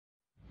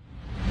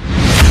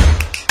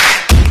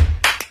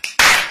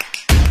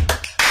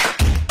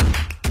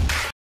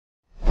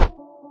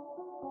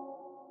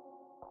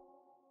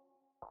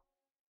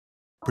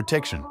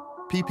Protection.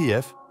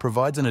 PPF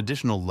provides an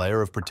additional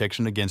layer of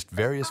protection against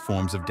various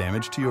forms of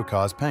damage to your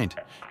car's paint,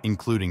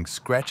 including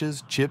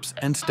scratches, chips,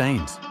 and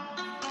stains.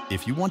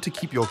 If you want to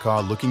keep your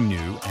car looking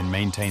new and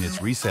maintain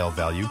its resale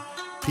value,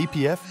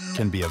 PPF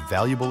can be a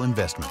valuable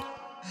investment.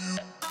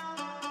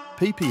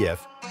 PPF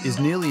is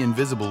nearly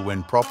invisible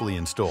when properly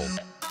installed,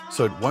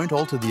 so it won't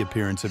alter the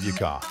appearance of your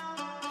car.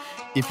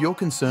 If you're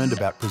concerned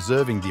about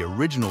preserving the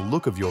original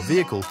look of your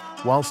vehicle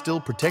while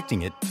still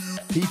protecting it,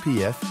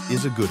 PPF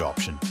is a good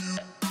option.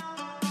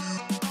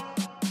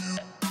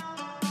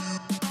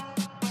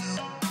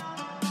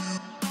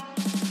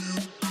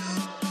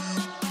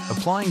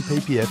 Applying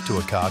PPF to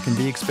a car can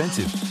be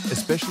expensive,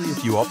 especially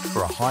if you opt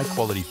for a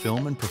high-quality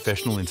film and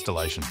professional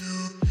installation.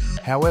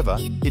 However,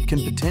 it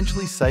can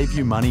potentially save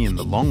you money in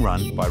the long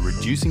run by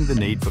reducing the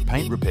need for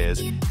paint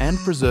repairs and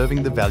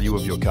preserving the value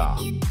of your car.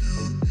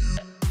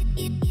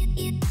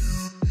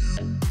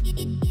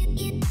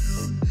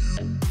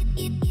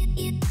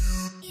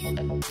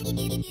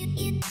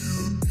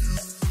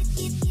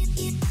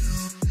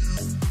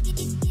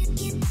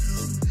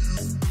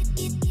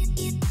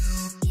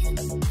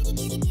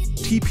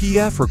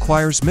 PPF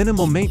requires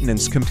minimal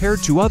maintenance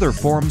compared to other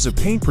forms of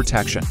paint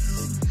protection.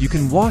 You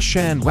can wash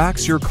and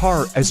wax your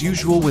car as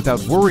usual without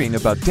worrying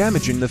about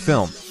damaging the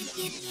film.